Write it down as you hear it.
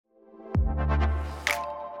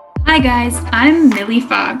Hi guys, I'm Millie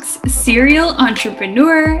Fox, serial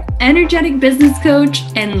entrepreneur, energetic business coach,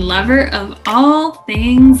 and lover of all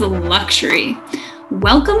things luxury.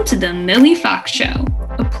 Welcome to the Millie Fox Show,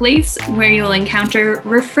 a place where you'll encounter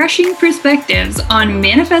refreshing perspectives on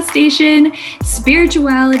manifestation,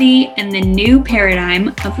 spirituality, and the new paradigm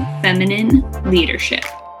of feminine leadership.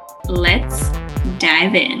 Let's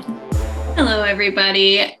dive in. Hello,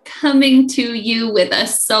 everybody. Coming to you with a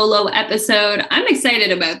solo episode. I'm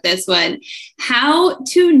excited about this one. How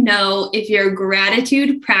to know if your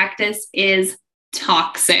gratitude practice is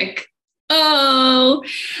toxic. The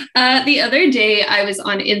other day I was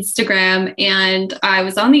on Instagram and I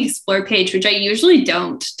was on the Explore page, which I usually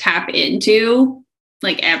don't tap into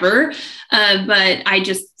ever. But I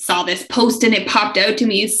just saw this post and it popped out to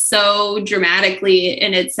me so dramatically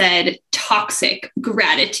and it said toxic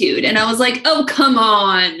gratitude. And I was like, oh, come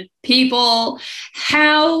on, people.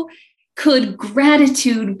 How could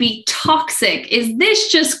gratitude be toxic? Is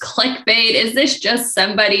this just clickbait? Is this just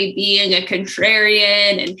somebody being a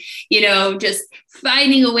contrarian and, just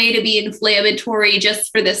finding a way to be inflammatory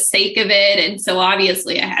just for the sake of it? And so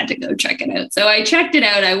obviously I had to go check it out. So I checked it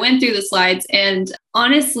out. I went through the slides and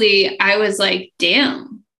honestly, I was like,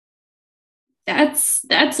 damn, that's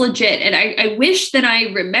legit. And I wish that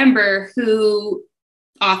I remember who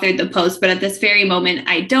authored the post, but at this very moment,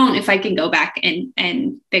 I don't. If I can go back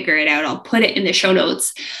and figure it out, I'll put it in the show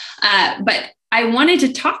notes. But I wanted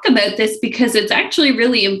to talk about this because it's actually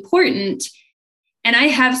really important. And I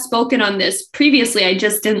have spoken on this previously. I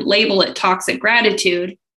just didn't label it toxic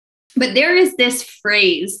gratitude. But there is this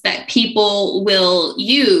phrase that people will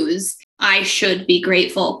use, I should be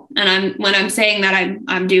grateful. And when I'm saying that,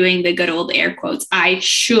 I'm doing the good old air quotes. I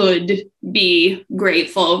should be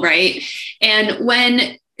grateful, right? And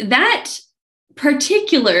when that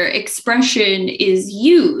particular expression is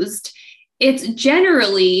used, it's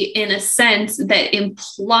generally in a sense that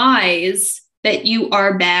implies that you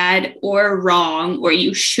are bad or wrong, or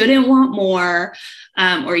you shouldn't want more,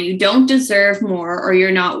 or you don't deserve more, or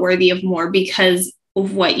you're not worthy of more because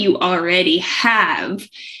of what you already have.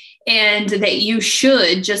 And that you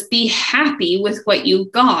should just be happy with what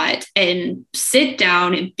you got and sit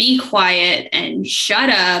down and be quiet and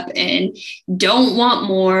shut up and don't want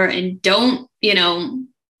more and don't,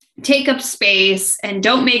 take up space and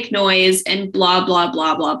don't make noise and blah, blah,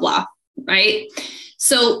 blah, blah, blah, right?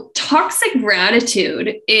 So toxic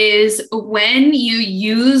gratitude is when you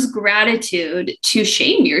use gratitude to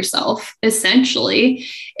shame yourself, essentially,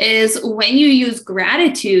 is when you use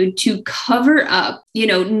gratitude to cover up,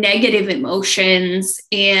 negative emotions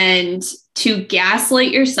and to gaslight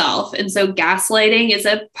yourself. And so gaslighting is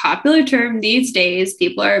a popular term these days.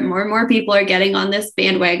 More and more people are getting on this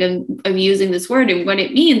bandwagon of using this word. And what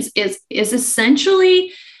it means is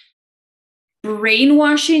essentially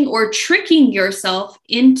brainwashing or tricking yourself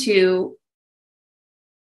into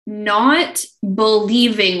not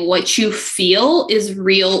believing what you feel is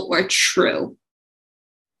real or true.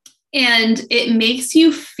 And it makes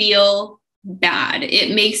you feel bad.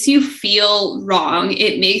 It makes you feel wrong.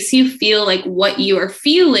 It makes you feel like what you are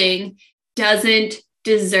feeling doesn't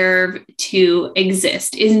deserve to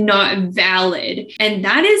exist, is not valid. And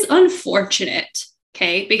that is unfortunate,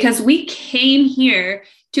 okay? Because we came here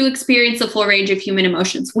to experience the full range of human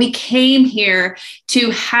emotions. We came here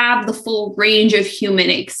to have the full range of human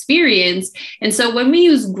experience. And so when we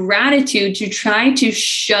use gratitude to try to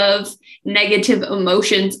shove negative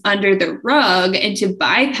emotions under the rug and to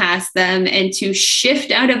bypass them and to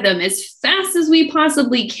shift out of them as fast as we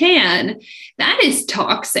possibly can, that is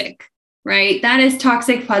toxic, right? That is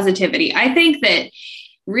toxic positivity. I think that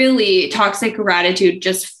really toxic gratitude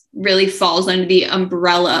just really falls under the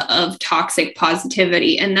umbrella of toxic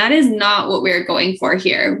positivity. And that is not what we're going for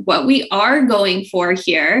here. What we are going for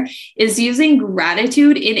here is using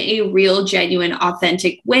gratitude in a real, genuine,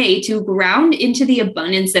 authentic way to ground into the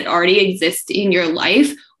abundance that already exists in your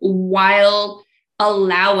life while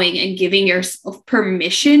allowing and giving yourself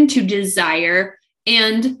permission to desire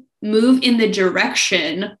and move in the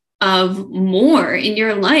direction of more in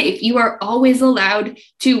your life. You are always allowed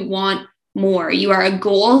to want more. You are a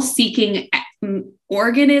goal-seeking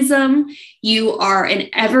organism. You are an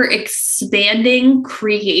ever-expanding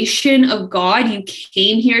creation of God. You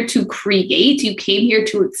came here to create. You came here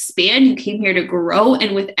to expand. You came here to grow.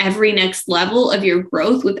 And with every next level of your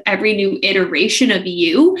growth, with every new iteration of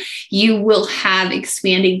you, you will have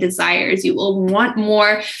expanding desires. You will want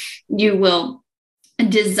more. You will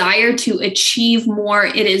desire to achieve more.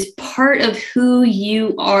 It is part of who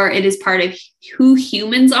you are. It is part of who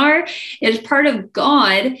humans are. It is part of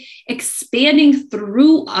God expanding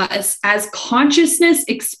through us as consciousness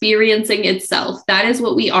experiencing itself. That is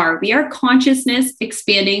what we are. We are consciousness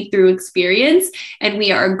expanding through experience, and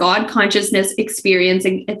we are God consciousness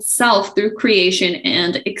experiencing itself through creation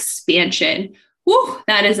and expansion. Whew,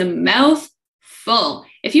 that is a mouthful.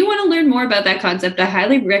 If you want to learn more about that concept, I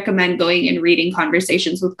highly recommend going and reading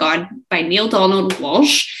Conversations with God by Neale Donald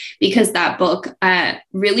Walsch, because that book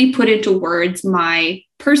really put into words my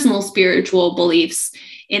personal spiritual beliefs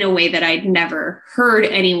in a way that I'd never heard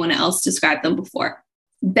anyone else describe them before.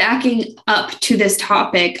 Backing up to this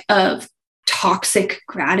topic of toxic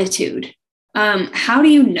gratitude, how do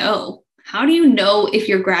you know? How do you know if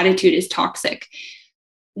your gratitude is toxic?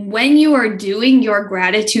 When you are doing your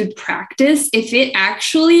gratitude practice, if it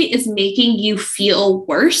actually is making you feel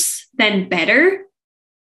worse than better,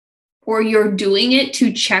 or you're doing it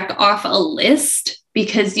to check off a list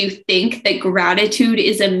because you think that gratitude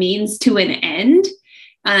is a means to an end,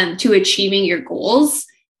 to achieving your goals,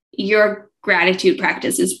 your gratitude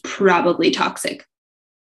practice is probably toxic.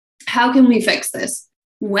 How can we fix this?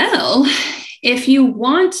 Well, if you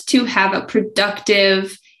want to have a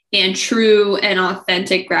productive and true and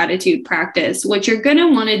authentic gratitude practice, what you're going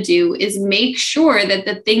to want to do is make sure that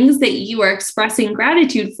the things that you are expressing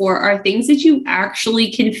gratitude for are things that you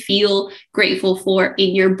actually can feel grateful for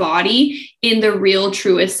in your body, in the real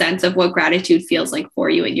truest sense of what gratitude feels like for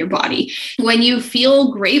you in your body. When you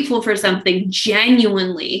feel grateful for something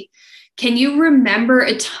genuinely, can you remember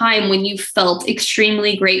a time when you felt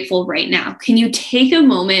extremely grateful right now? Can you take a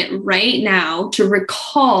moment right now to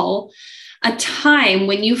recall a time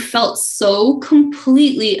when you felt so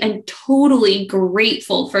completely and totally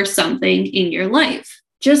grateful for something in your life?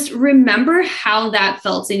 Just remember how that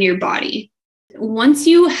felt in your body. Once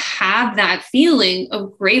you have that feeling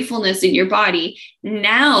of gratefulness in your body,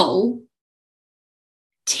 now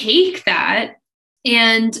take that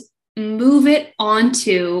and move it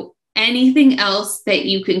onto anything else that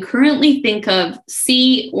you can currently think of,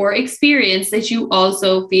 see, or experience that you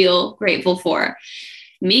also feel grateful for.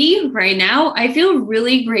 Me, right now, I feel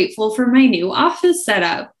really grateful for my new office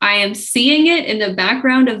setup. I am seeing it in the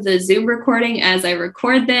background of the Zoom recording as I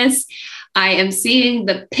record this. I am seeing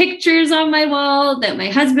the pictures on my wall that my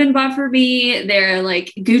husband bought for me. They're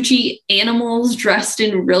like Gucci animals dressed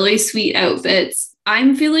in really sweet outfits.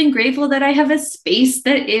 I'm feeling grateful that I have a space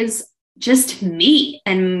that is just me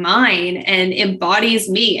and mine and embodies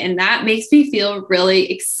me. And that makes me feel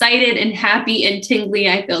really excited and happy and tingly.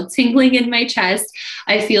 I feel tingling in my chest.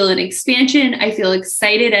 I feel an expansion. I feel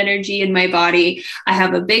excited energy in my body. I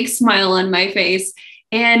have a big smile on my face,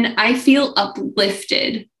 and I feel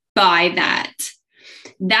uplifted by that.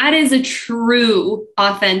 That is a true,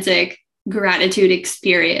 authentic gratitude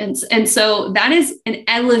experience. And so that is an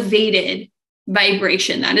elevated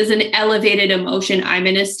vibration. That is an elevated emotion. I'm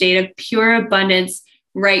in a state of pure abundance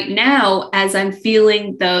right now as I'm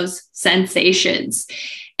feeling those sensations.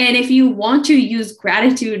 And if you want to use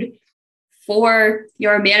gratitude for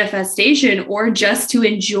your manifestation, or just to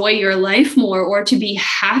enjoy your life more, or to be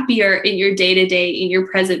happier in your day-to-day, in your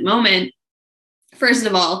present moment, first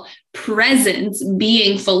of all, presence,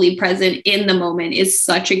 being fully present in the moment, is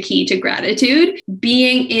such a key to gratitude.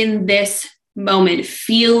 Being in this moment,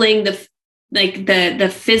 feeling the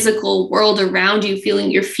physical world around you,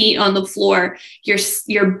 feeling your feet on the floor,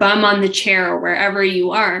 your bum on the chair, or wherever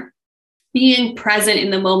you are, being present in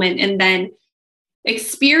the moment, and then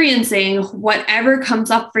experiencing whatever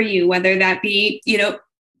comes up for you, whether that be,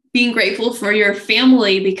 being grateful for your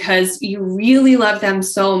family because you really love them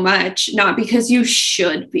so much, not because you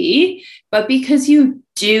should be, but because you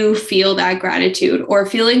do feel that gratitude, or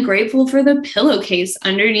feeling grateful for the pillowcase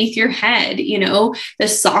underneath your head, the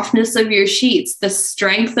softness of your sheets, the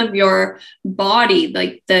strength of your body,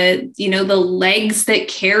 like the legs that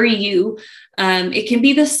carry you. It can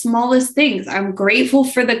be the smallest things. I'm grateful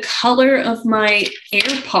for the color of my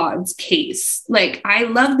AirPods case. Like, I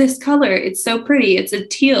love this color. It's so pretty. It's a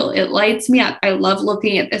teal. It lights me up. I love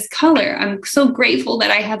looking at this color. I'm so grateful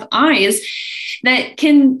that I have eyes that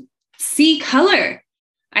can see color.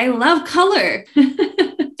 I love color.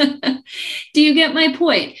 Do you get my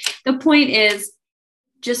point? The point is,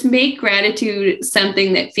 just make gratitude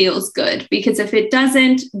something that feels good, because if it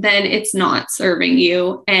doesn't, then it's not serving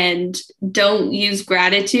you. And don't use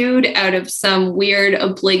gratitude out of some weird,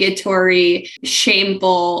 obligatory,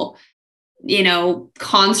 shameful,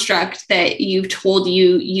 construct that you've told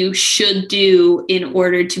you should do in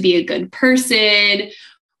order to be a good person,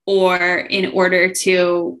 or in order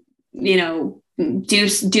to,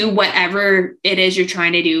 do whatever it is you're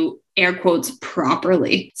trying to do, air quotes,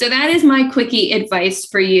 properly. So that is my quickie advice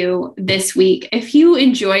for you this week. If you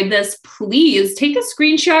enjoyed this, please take a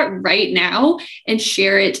screenshot right now and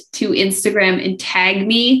share it to Instagram and tag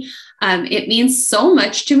me. It means so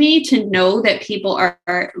much to me to know that people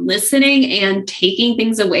are listening and taking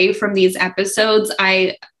things away from these episodes.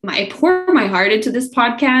 I pour my heart into this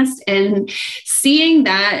podcast, and seeing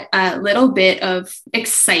that little bit of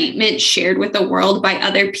excitement shared with the world by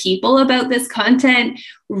other people about this content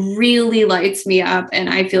really lights me up, and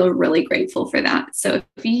I feel really grateful for that. So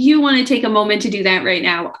if you want to take a moment to do that right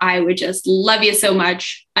now, I would just love you so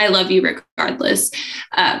much. I love you regardless,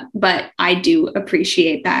 but I do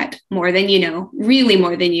appreciate that more than you know, really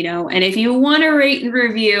more than you know. And if you want to rate and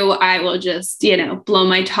review, I will just, blow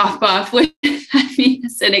my top off with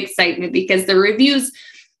happiness and excitement, because the reviews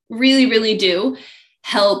really, really do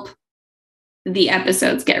help the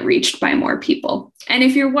episodes get reached by more people. And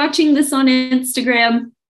if you're watching this on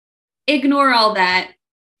Instagram, ignore all that,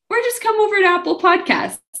 or just come over to Apple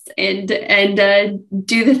Podcasts and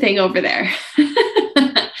do the thing over there.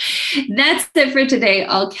 That's it for today.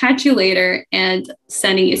 I'll catch you later, and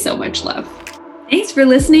sending you so much love. Thanks for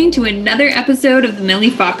listening to another episode of The Millie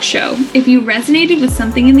Fox Show. If you resonated with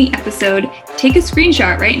something in the episode, take a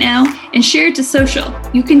screenshot right now and share it to social.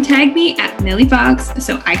 You can tag me at Millie Fox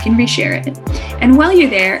so I can reshare it. And while you're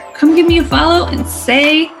there, come give me a follow and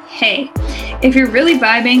say hey. If you're really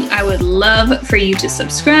vibing, I would love for you to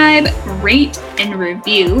subscribe, rate, and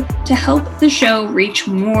review to help the show reach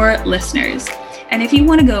more listeners. And if you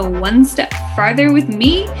want to go one step farther with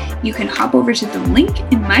me, you can hop over to the link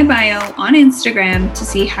in my bio on Instagram to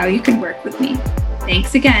see how you can work with me.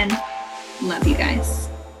 Thanks again. Love you guys.